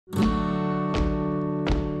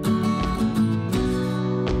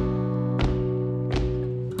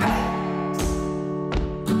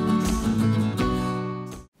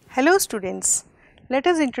Hello students, let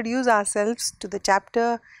us introduce ourselves to the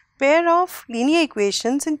chapter Pair of Linear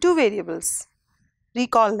Equations in Two Variables.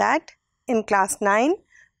 Recall that in class 9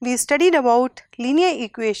 we studied about linear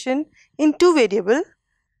equation in two variable.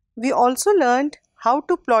 We also learned how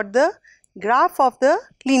to plot the graph of the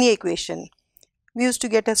linear equation. We used to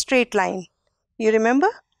get a straight line. You remember?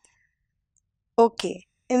 Okay,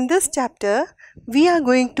 in this chapter we are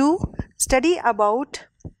going to study about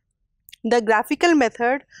the graphical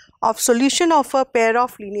method of solution of a pair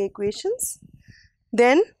of linear equations,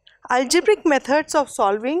 then algebraic methods of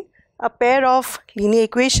solving a pair of linear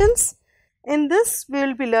equations. In this we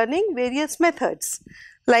will be learning various methods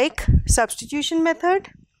like substitution method,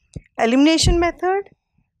 elimination method,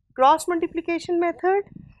 cross multiplication method,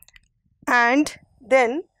 and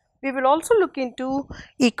then we will also look into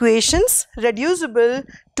equations reducible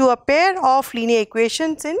to a pair of linear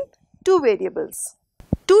equations in two variables.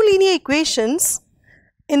 Two linear equations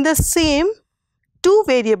in the same two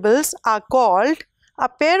variables are called a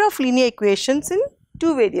pair of linear equations in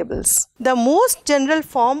two variables. The most general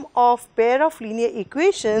form of pair of linear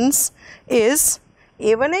equations is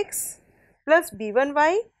a1x plus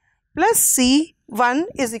b1y plus c1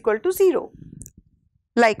 is equal to 0.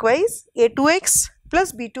 Likewise, a2x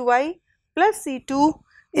plus b2y plus c2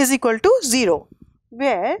 is equal to 0,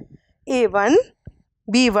 where a1,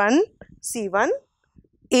 b1, c1,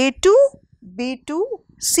 a2, b2,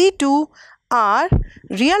 c2 are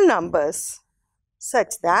real numbers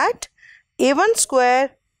such that a1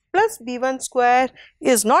 square plus b1 square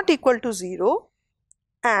is not equal to 0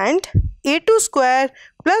 and a2 square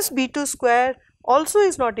plus b2 square also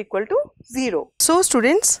is not equal to 0. So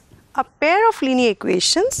students, a pair of linear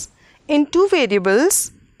equations in two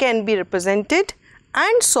variables can be represented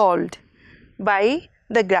and solved by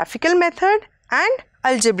the graphical method and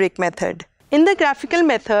algebraic method. In the graphical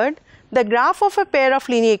method, the graph of a pair of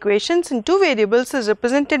linear equations in two variables is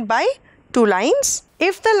represented by two lines.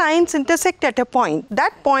 If the lines intersect at a point,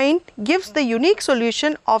 that point gives the unique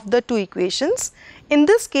solution of the two equations. In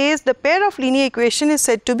this case, the pair of linear equation is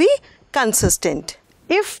said to be consistent.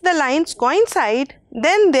 If the lines coincide,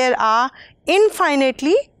 then there are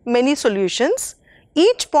infinitely many solutions,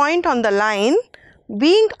 each point on the line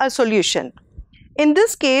being a solution. In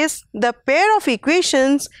this case, the pair of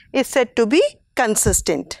equations is said to be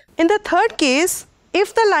consistent. In the third case,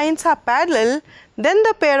 if the lines are parallel, then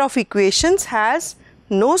the pair of equations has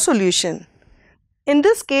no solution. In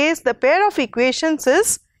this case, the pair of equations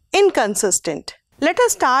is inconsistent. Let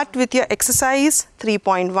us start with your exercise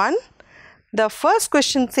 3.1. The first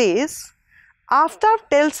question says, Aftab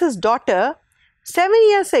tells his daughter, 7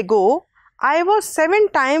 years ago, I was 7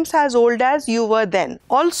 times as old as you were then.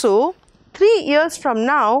 Also, 3 years from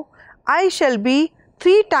now, I shall be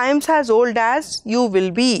 3 times as old as you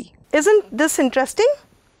will be. Isn't this interesting?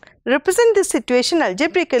 Represent this situation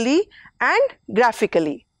algebraically and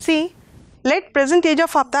graphically. See, let present age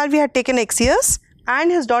of Aftab we had taken x years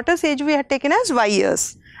and his daughter's age we had taken as y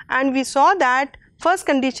years. And we saw that first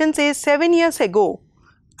condition says 7 years ago.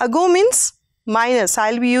 Ago means minus,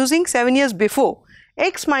 I will be using 7 years before.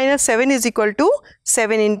 X minus 7 is equal to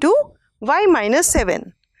 7 into y minus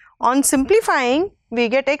 7. On simplifying, we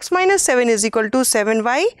get x minus 7 is equal to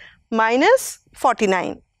 7y minus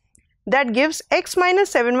 49. That gives x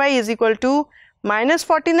minus 7y is equal to minus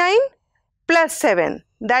 49 plus 7.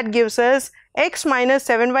 That gives us x minus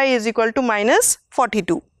 7y is equal to minus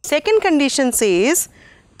 42. Second condition says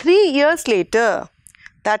 3 years later.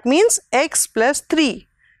 That means x plus 3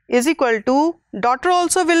 is equal to, daughter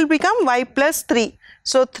also will become y plus 3.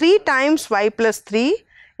 So 3 times y plus 3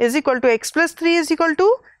 is equal to x plus 3 is equal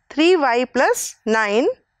to 3y plus 9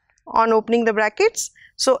 on opening the brackets.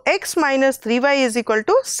 So x minus 3y is equal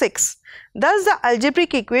to 6. Thus the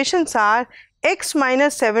algebraic equations are x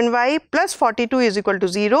minus 7y plus 42 is equal to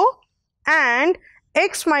 0 and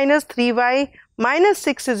x minus 3y minus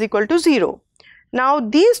 6 is equal to 0. Now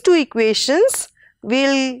these two equations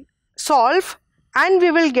will solve and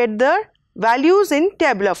we will get the values in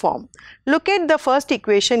tabular form. Look at the first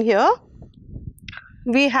equation here.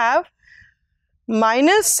 We have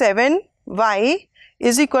minus 7y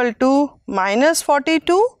is equal to minus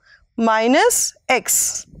 42 minus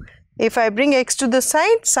x. If I bring x to the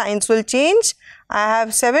side, signs will change. I have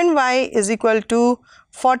 7y is equal to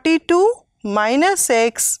 42 minus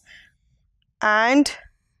x and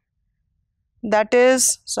that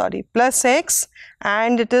is, plus x,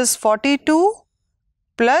 and it is 42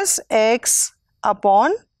 plus x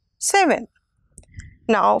upon 7.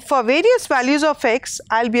 Now, for various values of x,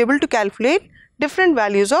 I will be able to calculate different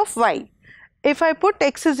values of y. If I put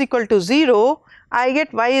x is equal to 0, I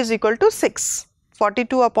get y is equal to 6.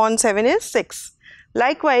 42 upon 7 is 6.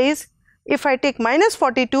 Likewise, if I take minus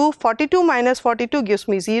 42, 42 minus 42 gives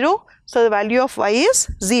me 0. So the value of y is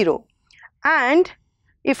 0. And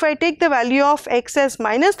if I take the value of x as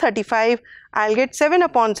minus 35, I'll get 7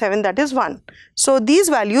 upon 7, that is 1. So these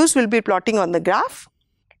values will be plotting on the graph.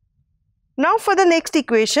 Now for the next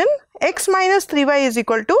equation, x minus 3y is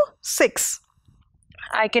equal to 6.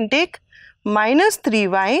 I can take minus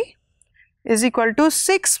 3y is equal to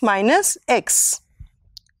 6 minus x,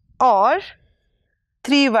 or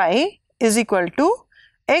 3y is equal to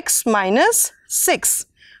x minus 6.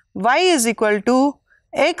 Y is equal to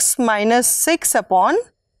x minus 6 upon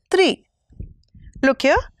 3. Look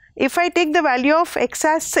here, if I take the value of x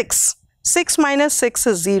as 6, 6 minus 6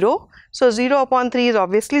 is 0. So 0 upon 3 is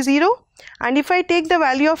obviously 0. And if I take the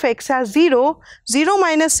value of x as 0, 0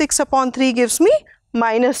 minus 6 upon 3 gives me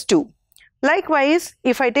minus 2. Likewise,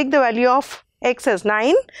 if I take the value of x as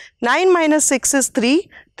 9, 9 minus 6 is 3,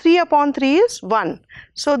 3 upon 3 is 1.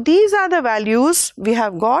 So these are the values we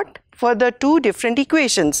have got for the two different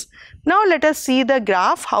equations. Now let us see the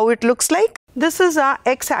graph, how it looks like. This is our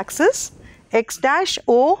x-axis, x dash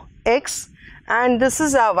o x, and this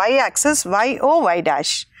is our y-axis, y o y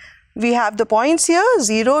dash. We have the points here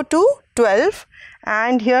 0 to 12,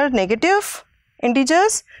 and here negative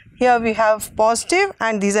integers, here we have positive,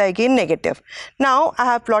 and these are again negative. Now I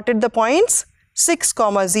have plotted the points 6,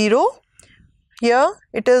 0, here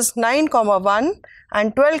it is 9, 1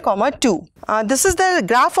 and 12, 2. This is the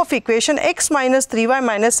graph of equation x minus 3y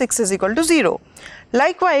minus 6 is equal to 0.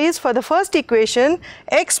 Likewise, for the first equation,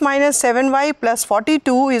 x minus 7y plus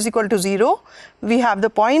 42 is equal to 0. We have the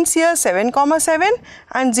points here 7, 7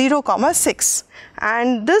 and 0, 6.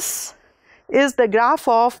 And this is the graph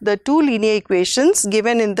of the two linear equations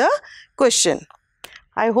given in the question.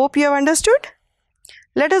 I hope you have understood.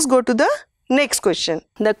 Let us go to the next question.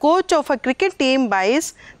 The coach of a cricket team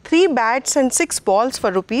buys 3 bats and 6 balls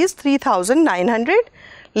for rupees 3,900.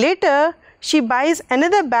 Later, she buys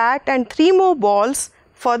another bat and 3 more balls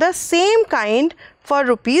for the same kind for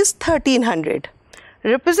rupees 1,300.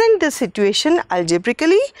 Represent this situation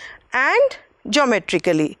algebraically and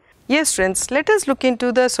geometrically. Yes friends, let us look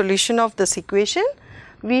into the solution of this equation.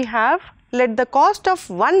 We have, let the cost of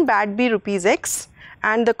one bat be rupees x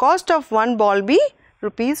and the cost of one ball be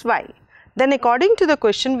rupees y. Then according to the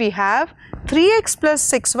question, we have 3x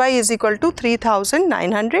plus 6y is equal to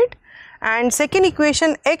 3,900, and second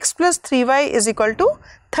equation, x plus 3y is equal to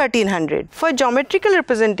 1,300. For geometrical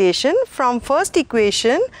representation, from first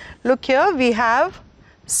equation, look here, we have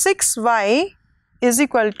 6y is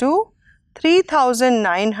equal to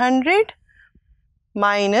 3,900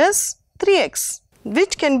 minus 3x,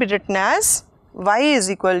 which can be written as y is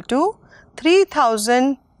equal to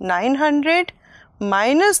 3,900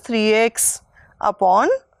 minus 3x upon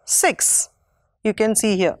 6. You can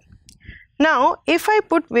see here. Now, if I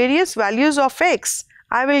put various values of x,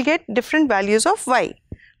 I will get different values of y.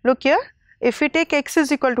 Look here, if we take x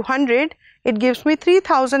is equal to 100, it gives me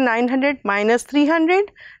 3,900 minus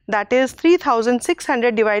 300, that is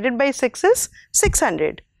 3,600 divided by 6 is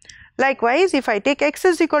 600. Likewise, if I take x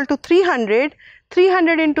is equal to 300,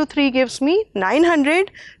 300 into 3 gives me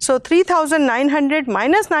 900. So 3,900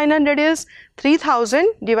 minus 900 is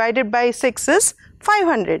 3,000 divided by 6 is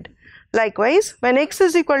 500. Likewise, when x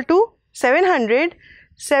is equal to 700,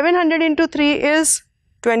 700 into 3 is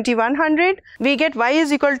 2100. We get y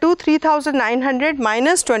is equal to 3,900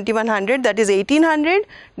 minus 2100, that is 1800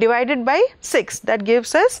 divided by 6, that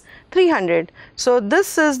gives us 300. So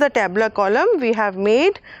this is the tabular column we have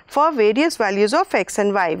made for various values of x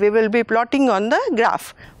and y. We will be plotting on the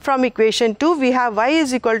graph. From equation 2, we have y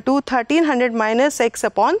is equal to 1300 minus x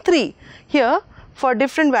upon 3. Here for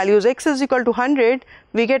different values, x is equal to 100,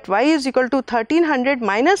 we get y is equal to 1300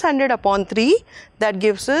 minus 100 upon 3, that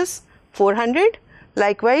gives us 400.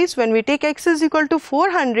 Likewise, when we take x is equal to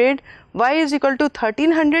 400, y is equal to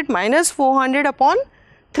 1300 minus 400 upon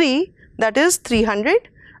 3, that is 300.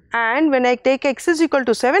 And when I take x is equal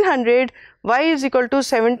to 700, y is equal to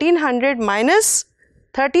 1700 minus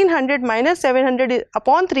 1300 minus 700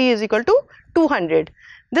 upon 3 is equal to 200.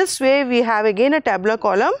 This way we have again a tabular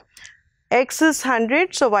column. X is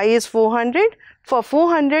 100, so y is 400. For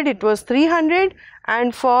 400 it was 300,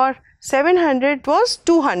 and for 700 was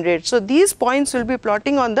 200. So these points will be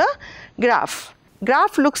plotting on the graph.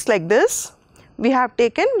 Graph looks like this. We have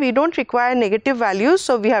taken, we don't require negative values,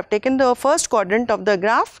 so we have taken the first quadrant of the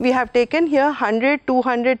graph. We have taken here 100,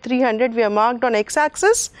 200, 300, we are marked on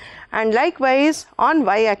x-axis, and likewise on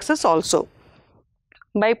y-axis also.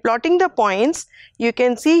 By plotting the points, you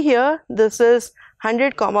can see here this is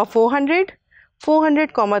 100, 400,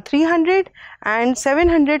 400, 300 and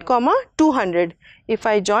 700, 200. If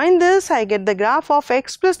I join this, I get the graph of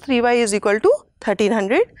x plus 3y is equal to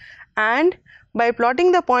 1300, and by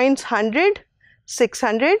plotting the points 100,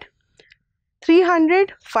 600,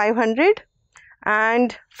 300, 500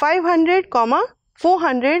 and 500,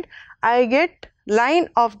 400, I get line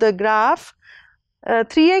of the graph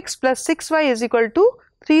 3x plus 6y is equal to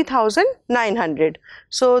 3900.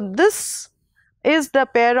 So this is the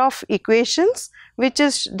pair of equations which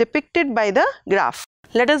is depicted by the graph.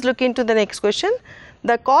 Let us look into the next question.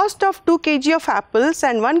 The cost of 2 kg of apples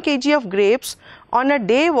and 1 kg of grapes on a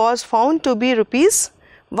day was found to be rupees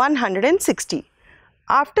 160.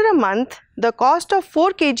 After a month, the cost of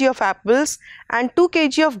 4 kg of apples and 2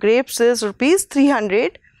 kg of grapes is rupees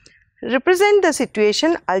 300. Represent the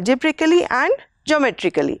situation algebraically and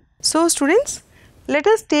geometrically. So students, let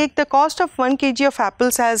us take the cost of 1 kg of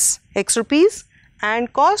apples as x rupees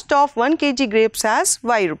and cost of 1 kg grapes as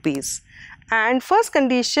y rupees. And first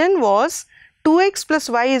condition was 2x plus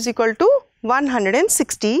y is equal to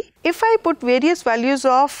 160. If I put various values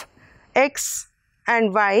of x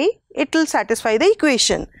and y, it will satisfy the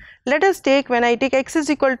equation. Let us take, when I take x is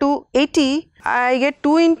equal to 80, I get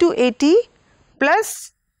 2 into 80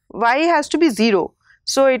 plus y has to be 0.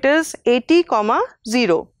 So it is 80,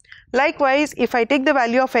 0. Likewise, if I take the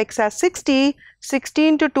value of x as 60, 60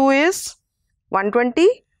 into 2 is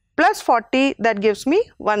 120 plus 40, that gives me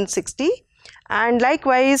 160. And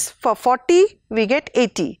likewise for 40 we get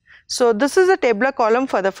 80. So this is a tabular column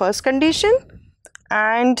for the first condition,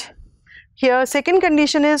 and here second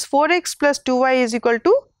condition is 4x plus 2y is equal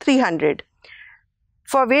to 300.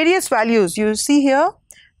 For various values, you see here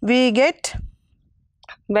we get,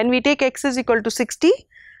 when we take x is equal to 60,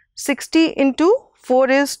 60 into 4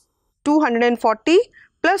 is 240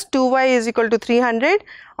 plus 2y is equal to 300.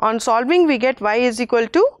 On solving we get y is equal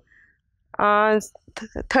to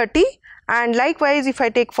 30, and likewise if I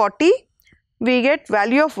take 40, we get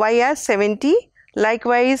value of y as 70.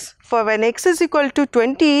 Likewise for when x is equal to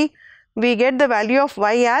 20, we get the value of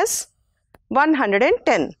y as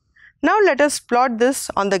 110. Now let us plot this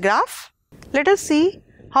on the graph. Let us see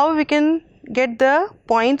how we can get the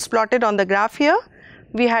points plotted on the graph here.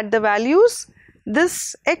 We had the values.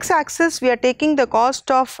 This x-axis we are taking the cost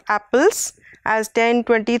of apples as 10,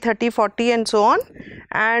 20, 30, 40 and so on,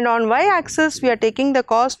 and on y-axis we are taking the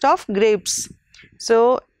cost of grapes.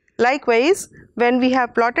 So likewise, when we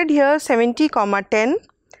have plotted here 70, 10,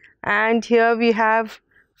 and here we have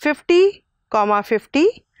 50,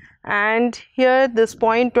 50, and here this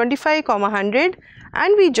point 25, 100,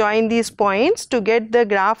 and we join these points to get the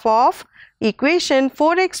graph of equation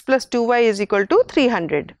 4x plus 2y is equal to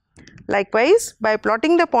 300. Likewise, by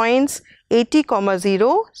plotting the points 80,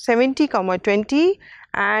 0, 70, 20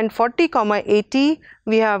 and 40, 80,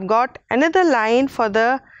 we have got another line for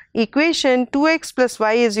the equation 2x plus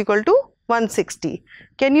y is equal to 160.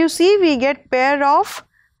 Can you see we get pair of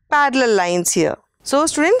parallel lines here? So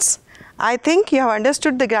students, I think you have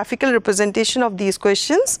understood the graphical representation of these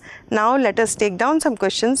questions. Now let us take down some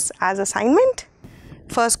questions as assignment.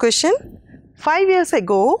 First question, 5 years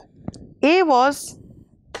ago, A was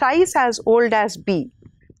thrice as old as B,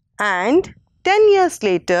 and 10 years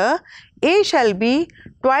later, A shall be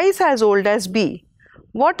twice as old as B.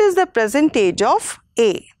 What is the present age of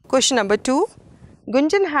A? Question number 2,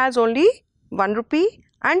 Gunjan has only 1 rupee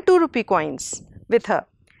and 2 rupee coins with her.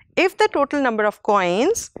 If the total number of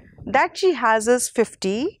coins that she has is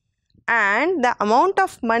 50 and the amount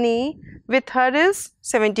of money with her is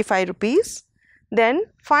 75 rupees, then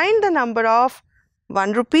find the number of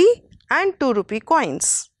 1 rupee and 2 rupee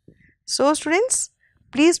coins. So students,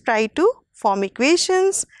 please try to form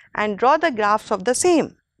equations and draw the graphs of the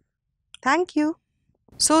same. Thank you.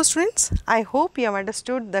 So students, I hope you have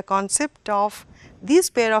understood the concept of these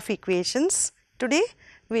pair of equations. Today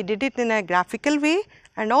we did it in a graphical way,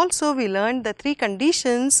 and also we learned the 3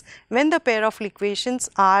 conditions when the pair of equations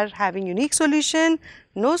are having unique solution,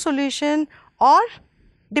 no solution or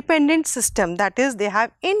dependent system, that is they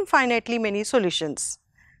have infinitely many solutions.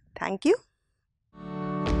 Thank you.